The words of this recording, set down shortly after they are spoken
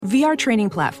VR training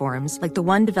platforms, like the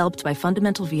one developed by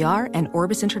Fundamental VR and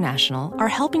Orbis International, are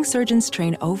helping surgeons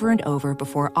train over and over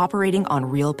before operating on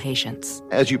real patients.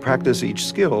 As you practice each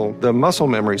skill, the muscle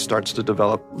memory starts to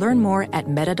develop. Learn more at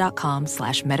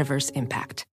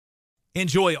meta.com/metaverseimpact.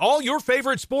 Enjoy all your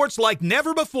favorite sports like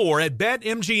never before at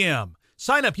BetMGM.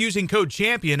 Sign up using code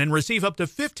CHAMPION and receive up to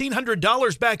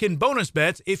 $1,500 back in bonus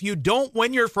bets if you don't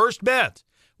win your first bet.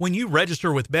 When you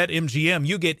register with BetMGM,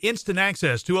 you get instant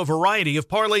access to a variety of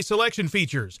parlay selection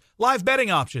features, live betting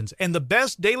options, and the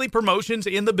best daily promotions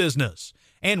in the business.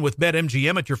 And with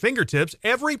BetMGM at your fingertips,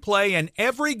 every play and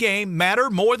every game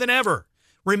matter more than ever.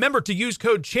 Remember to use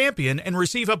code CHAMPION and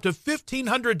receive up to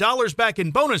 $1,500 back in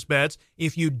bonus bets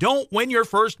if you don't win your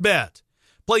first bet.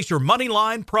 Place your money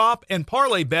line, prop, and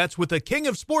parlay bets with the king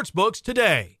of sportsbooks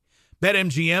today.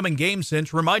 BetMGM and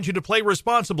GameSense remind you to play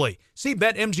responsibly. See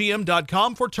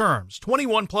BetMGM.com for terms.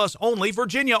 21 plus only,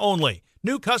 Virginia only.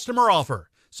 New customer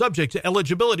offer. Subject to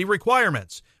eligibility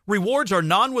requirements. Rewards are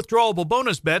non-withdrawable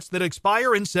bonus bets that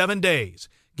expire in 7 days.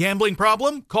 Gambling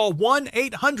problem? Call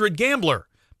 1-800-GAMBLER.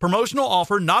 Promotional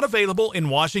offer not available in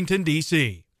Washington,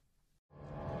 D.C.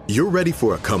 You're ready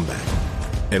for a comeback.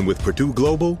 And with Purdue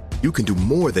Global, you can do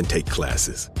more than take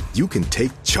classes. You can take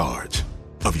charge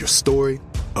of your story,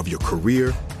 of your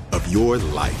career, of your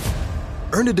life.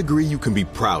 Earn a degree you can be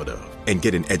proud of and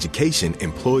get an education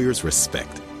employers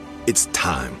respect. It's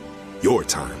time, your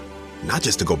time, not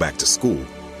just to go back to school,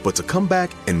 but to come back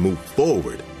and move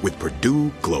forward with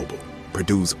Purdue Global,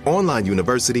 Purdue's online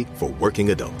university for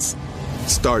working adults.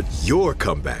 Start your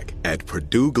comeback at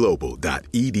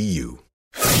purdueglobal.edu.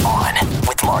 On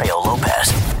with Mario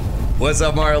Lopez. What's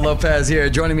up, Mario Lopez here.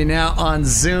 Joining me now on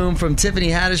Zoom from Tiffany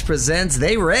Haddish Presents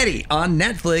They Ready on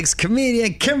Netflix,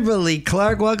 comedian Kimberly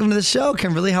Clark. Welcome to the show,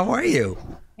 Kimberly. How are you?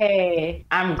 Hey,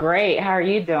 I'm great. How are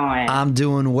you doing? I'm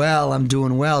doing well.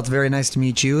 It's very nice to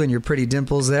meet you and your pretty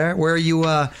dimples there. Where are you?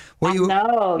 No,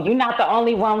 you're not the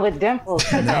only one with dimples.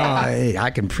 No,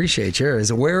 I can appreciate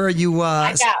yours. Where are you?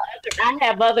 I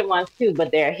have other ones too,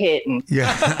 but they're hidden.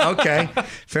 Yeah. Okay.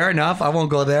 Fair enough. I won't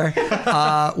go there.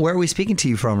 Where are we speaking to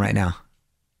you from right now?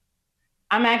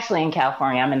 I'm actually in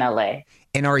California. I'm in LA.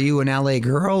 And are you an LA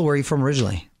girl? Where are you from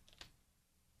originally?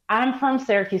 I'm from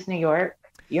Syracuse, New York.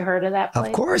 You heard of that place?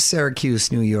 Of course, Syracuse,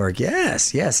 New York.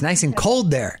 Yes. Nice and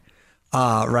cold there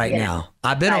right now.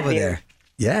 I've been over there.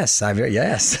 Yes. I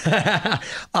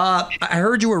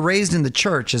heard you were raised in the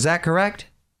church. Is that correct?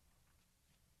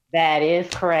 That is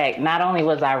correct. Not only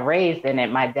was I raised in it,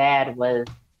 my dad was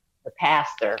the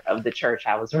pastor of the church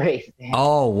I was raised in.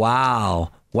 Oh,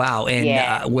 wow.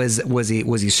 And was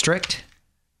he strict?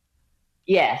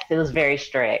 Yes, it was very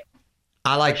strict.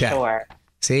 I like that. Sure.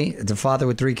 See, the father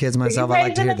with 3 kids myself, I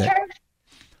like to hear that. Church?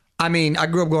 I mean, I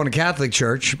grew up going to Catholic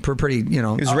church, pretty, He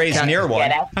was raised near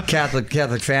one.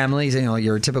 Catholic families,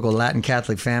 your typical Latin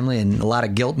Catholic family, and a lot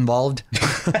of guilt involved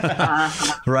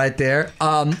right there.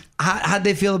 How'd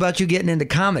they feel about you getting into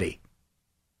comedy?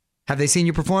 Have they seen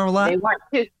you perform a lot? They weren't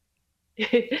too.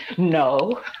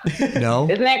 No. No?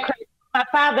 Isn't that crazy? My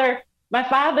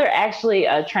father actually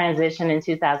transitioned in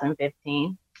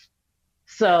 2015.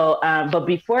 So, but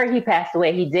before he passed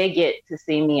away, he did get to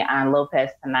see me on Lopez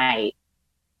Tonight.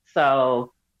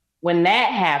 So when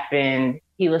that happened,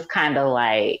 he was kind of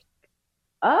like,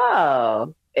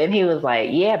 oh, and he was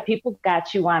like, yeah, people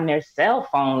got you on their cell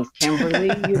phones, Kimberly,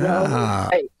 He was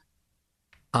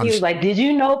like, did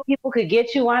you know people could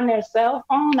get you on their cell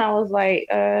phone? I was like,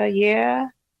 yeah.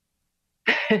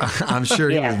 I'm sure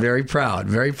he was very proud,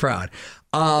 very proud.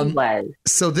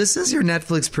 So this is your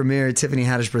Netflix premiere, Tiffany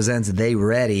Haddish Presents They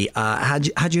Ready.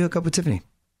 How'd you hook up with Tiffany?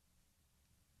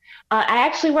 I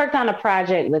actually worked on a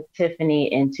project with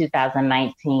Tiffany in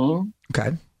 2019.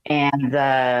 Okay. And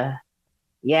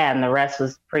and the rest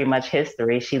was pretty much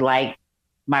history. She liked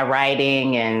my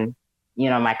writing and,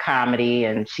 my comedy,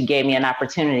 and she gave me an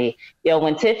opportunity.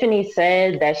 When Tiffany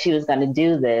said that she was going to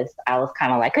do this, I was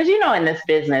kind of like, because, in this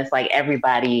business, like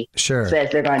everybody says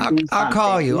they're going to do something. I'll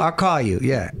call you.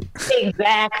 Yeah.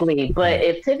 Exactly. But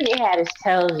if Tiffany Haddish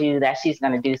tells you that she's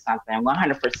going to do something,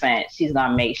 100%, she's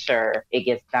going to make sure it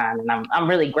gets done. And I'm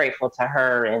really grateful to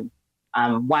her and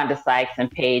Wanda Sykes and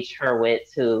Paige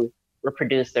Hurwitz, who were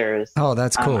producers. Oh,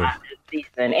 that's cool. On this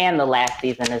season and the last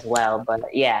season as well. But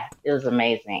yeah, it was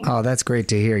amazing. Oh, that's great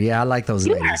to hear. Yeah, I like those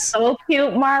ladies. You are so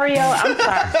cute, Mario. I'm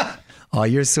sorry. Oh,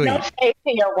 you're sweet. No shade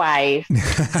to your wife.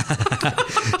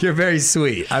 You're very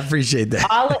sweet. I appreciate that.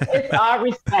 It's all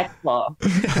respectful.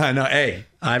 I know. Hey,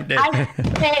 I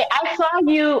saw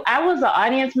you. I was an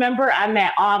audience member on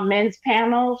that all men's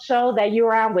panel show that you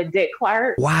were on with Dick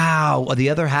Clark. Wow.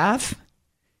 The other half?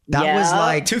 That was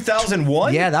like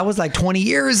 2001? Yeah, that was like 20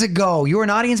 years ago. You were an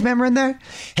audience member in there?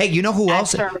 Hey, you know who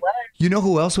else? Sure was. You know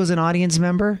who else was an audience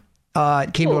member?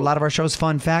 Came to a lot of our shows.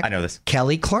 Fun fact. I know this.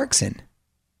 Kelly Clarkson.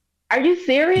 Are you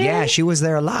serious? Yeah, she was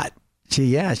there a lot.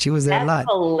 She was there a lot.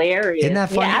 That's hilarious. Isn't that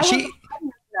funny? Yeah, I was an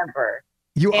audience member.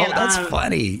 That's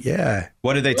funny. Yeah.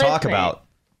 What did they talk about?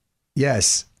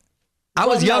 Yes. I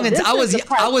was young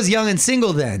and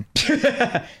single then.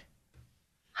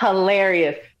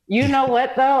 Hilarious. You know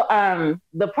what though?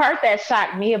 The part that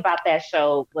shocked me about that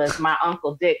show was my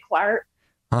uncle Dick Clark.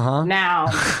 Uh-huh. Now,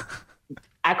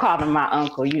 I called him my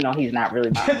uncle. You know, he's not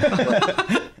really my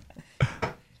uncle.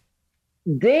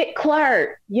 Dick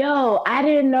Clark, I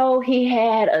didn't know he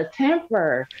had a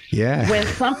temper. Yeah. When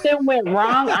something went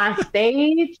wrong on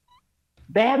stage,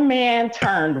 that man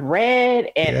turned red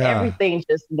and everything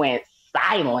just went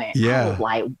silent. Yeah. I was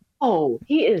like, oh,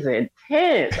 he is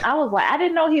intense. I was like, I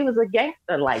didn't know he was a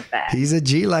gangster like that. He's a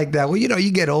G like that. Well,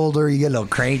 you get older, you get a little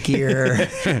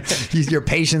crankier, your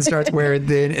patience starts wearing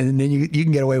thin, and then you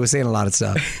can get away with saying a lot of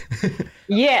stuff.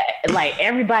 Yeah, like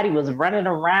everybody was running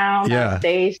around on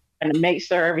stage trying to make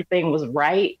sure everything was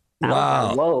right. Wow. I was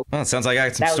like, whoa. Well, it sounds like I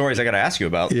got some stories I got to ask you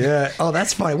about. Yeah. Oh,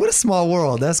 that's funny. What a small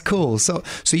world. That's cool. So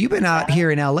you've been out here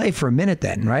in LA for a minute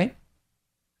then, right?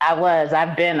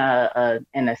 I've been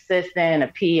an assistant, a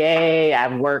PA. I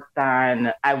worked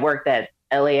at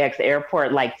LAX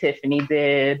airport like Tiffany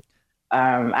did.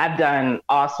 I've done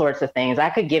all sorts of things.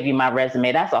 I could give you my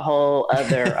resume. That's a whole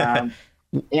other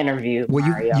interview. Well,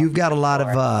 Mario. you've got a lot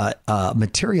of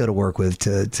material to work with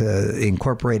to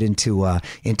incorporate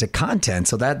into content.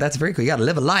 So that's very cool. You got to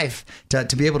live a life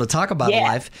to be able to talk about a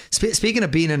life. Speaking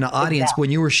of being in the audience,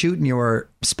 when you were shooting your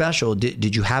special,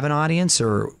 did you have an audience,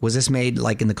 or was this made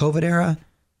like in the COVID era?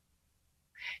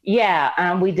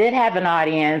 Yeah, we did have an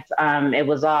audience. It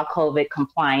was all COVID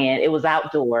compliant. It was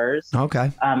outdoors.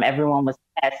 Okay. Everyone was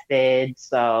tested,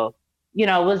 so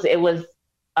it was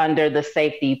under the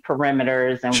safety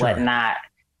perimeters and whatnot.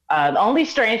 The only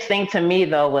strange thing to me,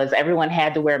 though, was everyone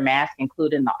had to wear masks,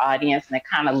 including the audience, and it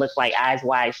kind of looked like Eyes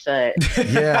Wide Shut.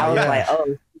 I was like,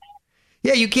 oh.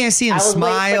 Yeah, you can't see him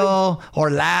smile or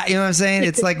laugh. You know what I'm saying?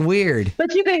 It's like weird.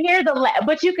 But you could hear the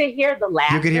laugh. You could hear the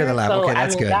laugh. So, okay,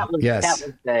 that's good. That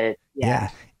was good. Yeah.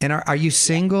 And are you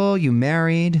single? You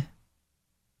married?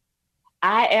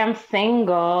 I am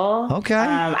single. Okay.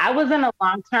 I was in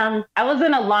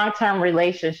a long-term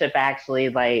relationship, actually,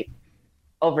 like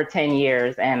over 10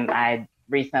 years, and I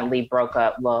recently broke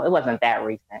up. Well, it wasn't that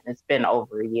recent. It's been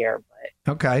over a year,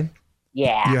 but okay.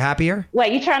 Yeah. You happier?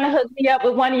 Wait, you trying to hook me up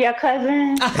with one of your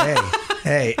cousins?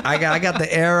 Hey, I got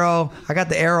the arrow. I got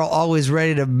the arrow always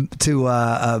ready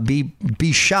to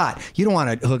be shot. You don't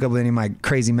want to hook up with any of my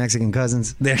crazy Mexican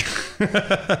cousins. There.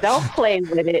 Don't play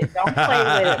with it. Don't play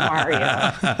with it, Mario.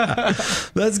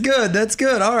 That's good. That's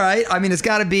good. All right. I mean, it's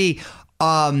got to be.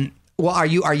 Well, are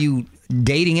you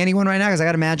dating anyone right now? Because I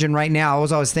got to imagine right now. I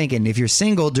was always thinking, if you're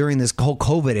single during this whole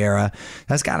COVID era,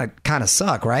 that's got to kind of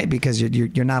suck, right? Because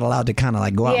you're not allowed to kind of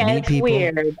like go out and meet people.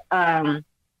 Yeah, it's weird.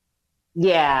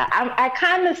 Yeah,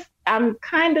 I'm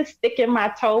kind of sticking my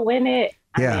toe in it.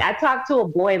 I mean, I talked to a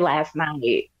boy last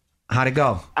night. How'd it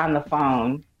go? On the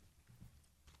phone.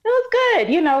 It was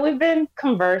good. We've been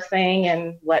conversing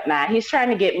and whatnot. He's trying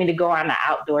to get me to go on an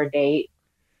outdoor date.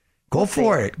 Go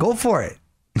for it.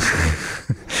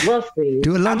 We'll see.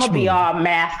 Do a lunch I'm gonna be move. all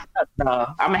masked up though.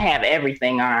 I'm gonna have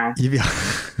everything on. You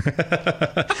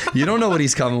don't know what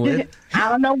he's coming with. I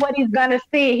don't know what he's gonna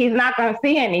see. He's not gonna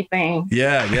see anything.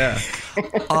 Yeah.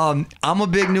 I'm a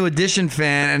big New Edition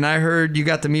fan, and I heard you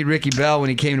got to meet Ricky Bell when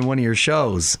he came to one of your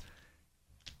shows.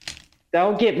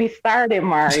 Don't get me started,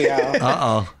 Mario.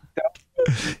 Uh-oh.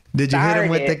 Did you hit him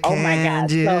with the can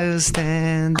you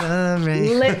stand the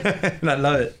rain? I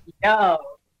love it. Yo,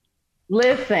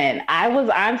 listen, I was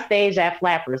on stage at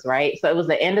Flappers, right? So it was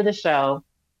the end of the show.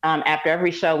 After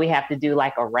every show, we have to do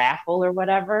like a raffle or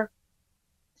whatever.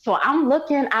 So I'm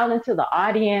looking out into the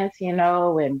audience,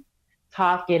 and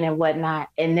talking and whatnot.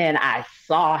 And then I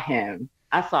saw him.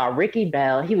 I saw Ricky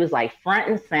Bell. He was like front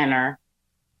and center.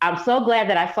 I'm so glad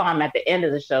that I saw him at the end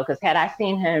of the show, because had I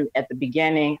seen him at the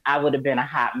beginning, I would have been a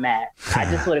hot mess. I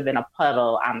just would have been a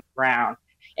puddle on the ground.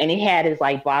 And he had his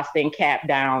like Boston cap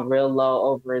down real low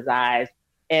over his eyes.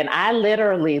 And I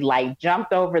literally like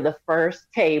jumped over the first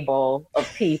table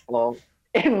of people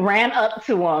and ran up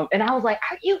to him. And I was like,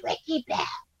 "Are you Ricky Bell?"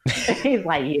 And he's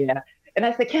like, "Yeah." And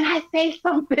I said, "Can I say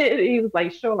something?" And he was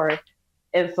like, "Sure."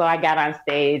 And so I got on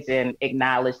stage and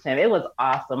acknowledged him. It was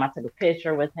awesome. I took a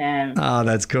picture with him. Oh,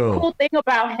 that's cool. The cool thing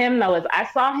about him, though, is I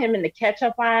saw him in the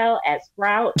ketchup aisle at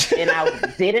Sprouts, and I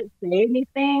didn't say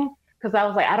anything. because I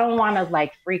was like, I don't want to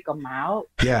like freak them out.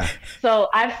 Yeah. So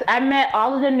I met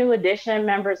all of the New Edition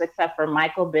members except for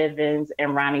Michael Bivins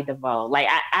and Ronnie DeVoe. Like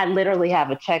I literally have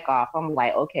a check off. I'm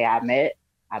like, okay, I met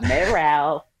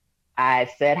Ralph. I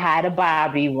said hi to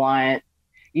Bobby once.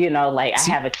 You know, like I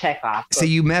have a check off. So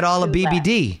you met all of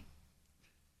BBD.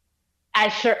 I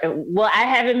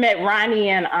haven't met Ronnie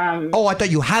and Oh, I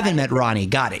thought you haven't met Ronnie.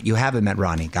 Got it. You haven't met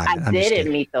Ronnie. Got it. I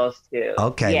didn't meet those two.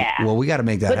 Okay. Yeah. Well, we got to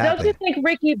make that happen. But don't you think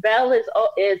Ricky Bell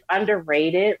is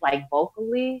underrated, like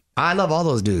vocally? I love all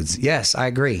those dudes. Yes, I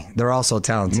agree. They're all so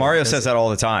talented. Mario says that all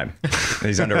the time.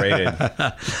 He's underrated.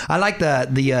 I like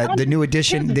the New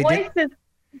Edition. His voice is...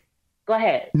 Go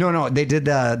ahead. No. They did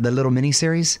the little mini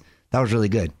series. That was really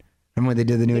good. Remember when they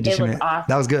did the New Edition? Was awesome.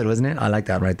 That was good, wasn't it? I like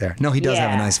that right there. No, he does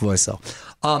have a nice voice, though.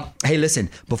 Hey, listen,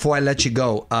 before I let you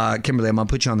go, Kimberly, I'm going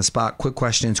to put you on the spot. Quick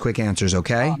questions, quick answers,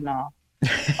 okay? Oh, no.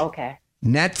 Okay.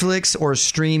 Netflix or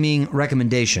streaming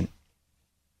recommendation?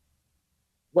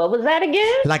 What was that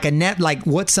again? Like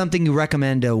what's something you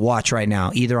recommend to watch right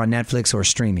now, either on Netflix or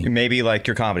streaming? Maybe like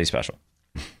your comedy special.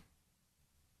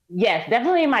 Yes,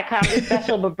 definitely my comedy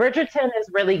special, but Bridgerton is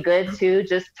really good too.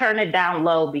 Just turn it down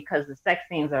low because the sex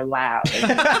scenes are loud.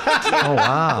 Oh,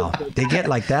 wow. They get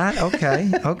like that?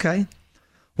 Okay.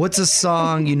 What's a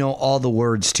song you know all the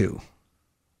words to?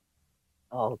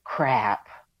 Oh, crap.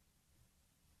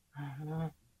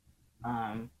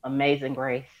 Amazing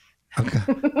Grace.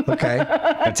 Okay.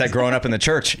 It's like growing up in the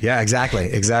church. Yeah, exactly.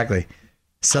 I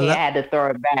had to throw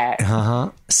it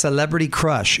back. Celebrity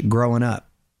crush growing up.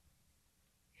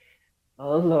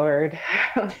 Oh, Lord.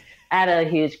 I had a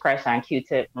huge crush on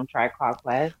Q-Tip from Tribe Called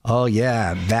Quest. Oh,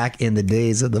 yeah. Back in the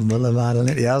days of the Boulevard.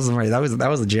 Yeah, that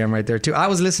was a jam right there, too. I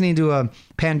was listening to a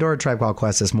Pandora Tribe Called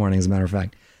Quest this morning, as a matter of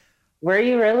fact. Were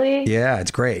you really? Yeah, it's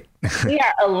great. We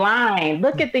are aligned.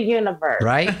 Look at the universe.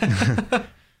 Right?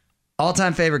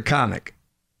 All-time favorite comic?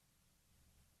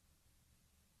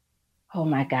 Oh,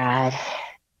 my God.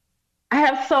 I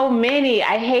have so many.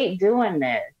 I hate doing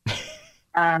this.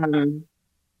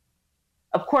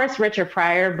 Of course, Richard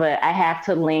Pryor, but I have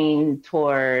to lean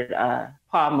toward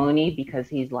Paul Mooney because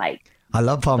he's like... I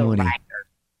love Paul Mooney. Writer.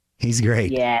 He's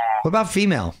great. Yeah. What about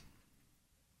female?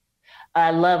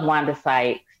 I love Wanda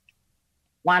Sykes.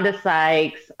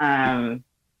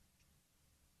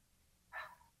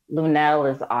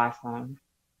 Lunel is awesome.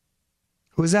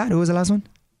 Who was that? Who was the last one?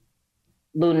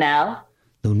 Lunel.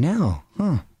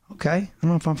 Huh. Okay. I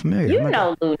don't know if I'm familiar. You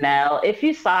know Lunel. If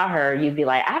you saw her, you'd be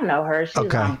like, I know her. She's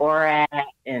on Borat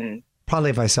and... Probably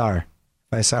if I saw her.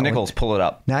 Nichols, pull it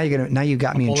up. Now you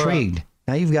got me intrigued.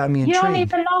 Now you've got me intrigued. You don't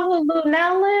even know who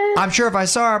Lunel is? I'm sure if I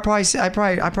saw her, I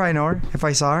probably know her if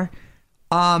I saw her.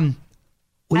 I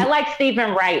like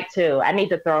Stephen Wright too. I need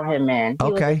to throw him in.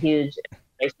 He was a huge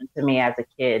inspiration to me as a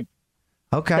kid.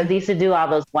 Okay. Because he used to do all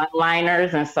those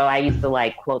one-liners, and so I used to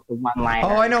like quote the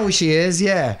one-liners. Oh, I know who she is.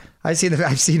 Yeah, I've seen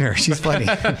her. She's funny.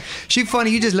 She's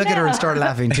funny. You just look at her and start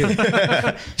laughing too.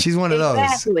 She's one of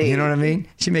those. You know what I mean?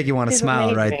 She make you want to smile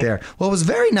amazing. Right there. Well, it was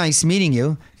very nice meeting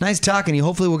you. Nice talking to you.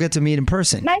 Hopefully, we'll get to meet in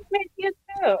person. Nice meeting you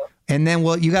too. And then,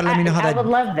 you got to let me know how I would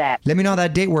love that. Let me know how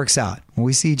that date works out when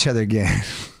we see each other again.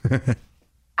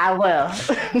 I will.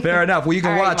 Fair enough. Well, you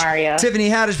can watch Mario. Tiffany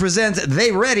Haddish Presents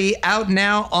They Ready, out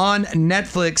now on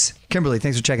Netflix. Kimberly,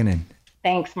 thanks for checking in.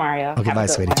 Thanks, Mario. Okay, bye,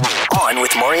 sweetie. On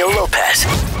with Mario Lopez.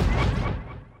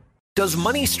 Does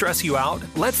money stress you out?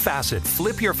 Let Facet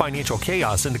flip your financial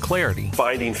chaos into clarity.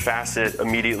 Finding Facet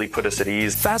immediately put us at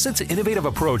ease. Facet's innovative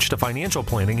approach to financial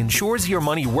planning ensures your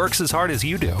money works as hard as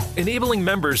you do, enabling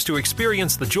members to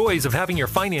experience the joys of having your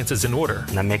finances in order.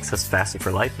 And that makes us Facet for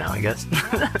life now, I guess.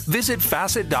 Visit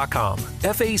Facet.com,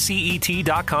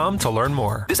 FACET.com to learn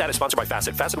more. This ad is sponsored by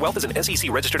Facet. Facet Wealth is an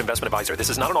SEC registered investment advisor. This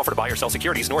is not an offer to buy or sell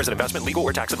securities, nor is it investment, legal,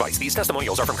 or tax advice. These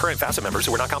testimonials are from current Facet members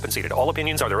who are not compensated. All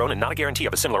opinions are their own and not a guarantee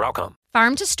of a similar outcome.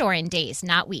 Farm to store in days,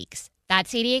 not weeks.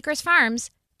 That's 80 Acres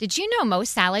Farms. Did you know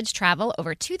most salads travel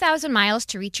over 2,000 miles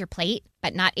to reach your plate?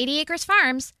 But not 80 Acres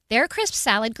Farms. Their crisp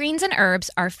salad greens and herbs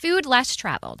are food less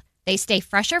traveled. They stay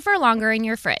fresher for longer in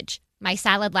your fridge. My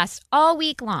salad lasts all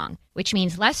week long, which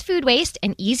means less food waste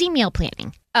and easy meal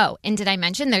planning. Oh, and did I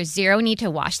mention there's zero need to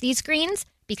wash these greens?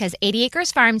 Because 80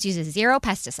 Acres Farms uses zero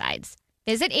pesticides.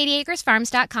 Visit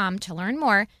 80acresfarms.com to learn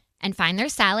more and find their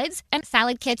salads and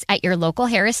salad kits at your local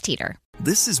Harris Teeter.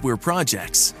 This is where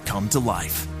projects come to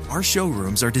life. Our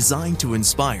showrooms are designed to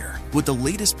inspire with the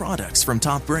latest products from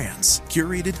top brands,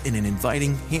 curated in an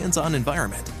inviting, hands-on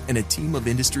environment, and a team of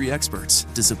industry experts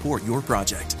to support your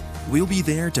project. We'll be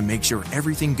there to make sure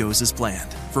everything goes as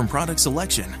planned, from product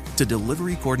selection to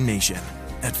delivery coordination.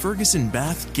 At Ferguson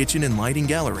Bath, Kitchen, and Lighting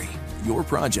Gallery, your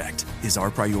project is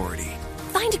our priority.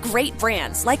 Find great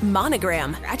brands like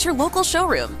Monogram at your local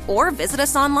showroom or visit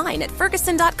us online at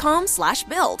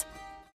ferguson.com/build.